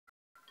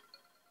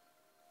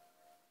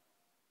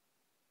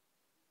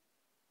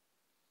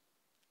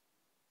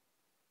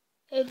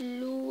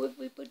Hello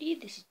everybody,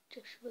 this is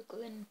Joshua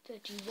Glenn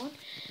 31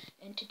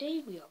 and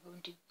today we are going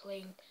to be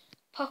playing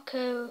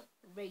Palo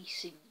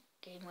Racing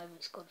game, whatever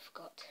it's called, I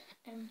forgot.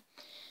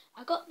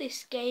 I got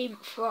this game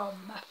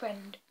from my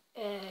friend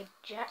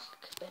Jack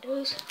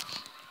Beddoes.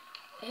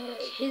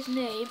 His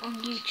name on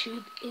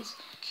YouTube is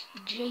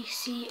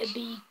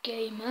JCB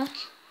Gamer,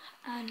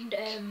 and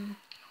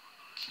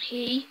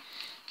he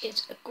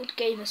is a good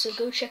gamer, so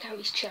go check out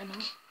his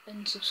channel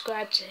and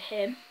subscribe to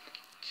him.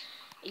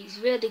 He's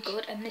really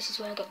good, and this is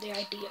where I got the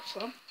idea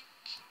from,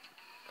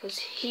 because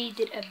he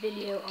did a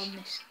video on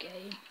this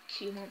game a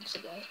few months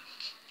ago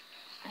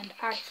and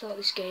I thought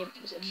this game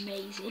was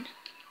amazing.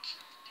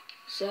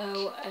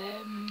 So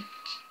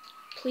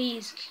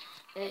please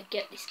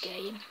get this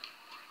game,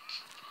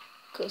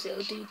 because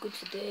it'll do good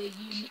for the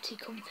Unity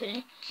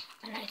company,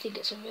 and I think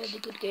it's a really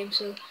good game.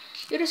 So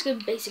you're just going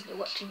to be basically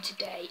watching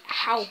today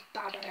how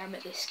bad I am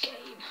at this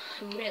game,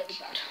 really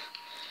bad.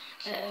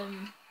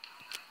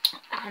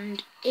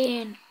 And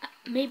in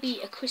maybe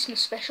a Christmas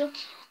special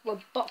or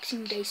a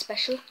Boxing Day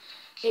special.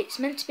 It's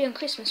meant to be on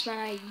Christmas,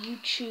 my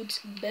YouTube's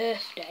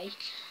birthday,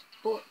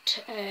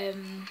 but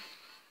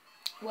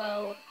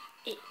well,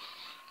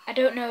 I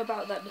don't know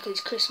about that because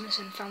it's Christmas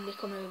and family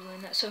come over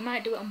and that, so I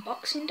might do it on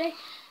Boxing Day,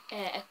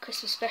 a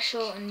Christmas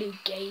special and new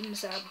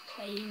games that I'm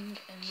playing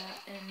and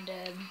that, and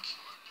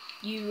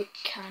you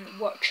can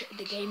watch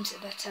the games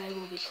that I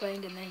will be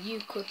playing, and then you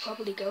could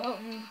probably go out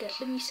and get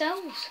them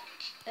yourselves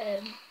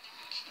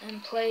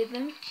and play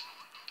them.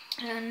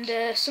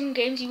 And some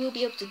games you will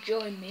be able to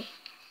join me.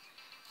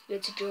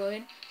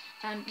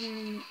 And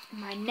in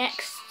my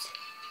next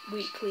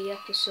weekly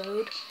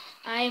episode,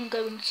 I am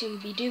going to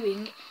be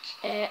doing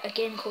a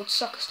game called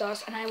Soccer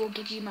Stars, and I will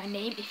give you my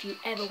name if you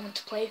ever want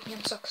to play with me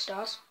on Soccer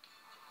Stars.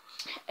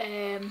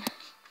 I've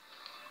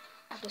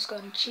just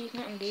got an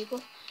achievement on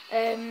Google,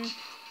 and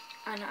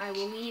I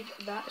will leave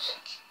that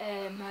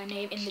my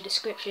name in the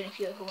description if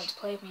you ever want to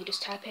play with me.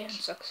 Just type in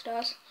Soccer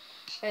Stars.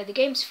 The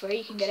game's free,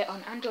 you can get it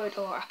on Android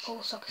or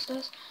Apple, Soccer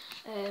Stars.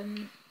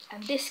 And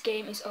this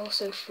game is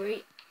also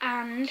free,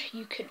 and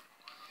you can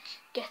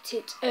get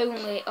it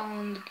only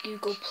on the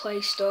Google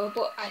Play Store,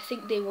 but I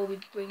think they will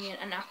be bringing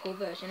an Apple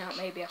version out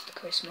maybe after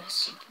Christmas,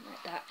 something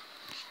like that.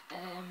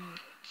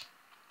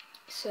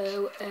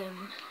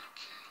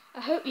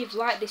 I hope you've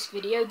liked this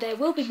video. There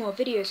will be more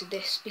videos of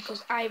this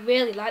because I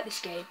really like this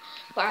game,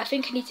 but I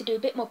think I need to do a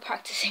bit more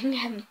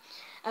practicing,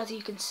 as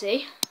you can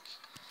see.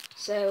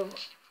 So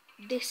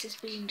this has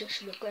been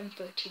Joshua Glenn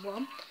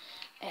 31.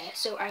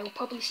 So I will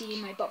probably see you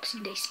in my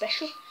Boxing Day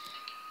special.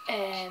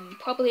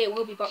 Probably it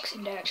will be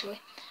Boxing Day actually.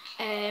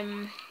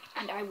 And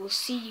I will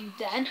see you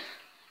then.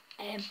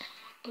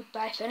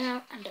 Goodbye for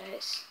now, and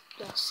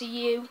I'll see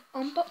you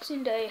on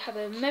Boxing Day. Have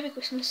a Merry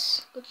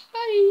Christmas.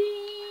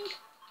 Goodbye.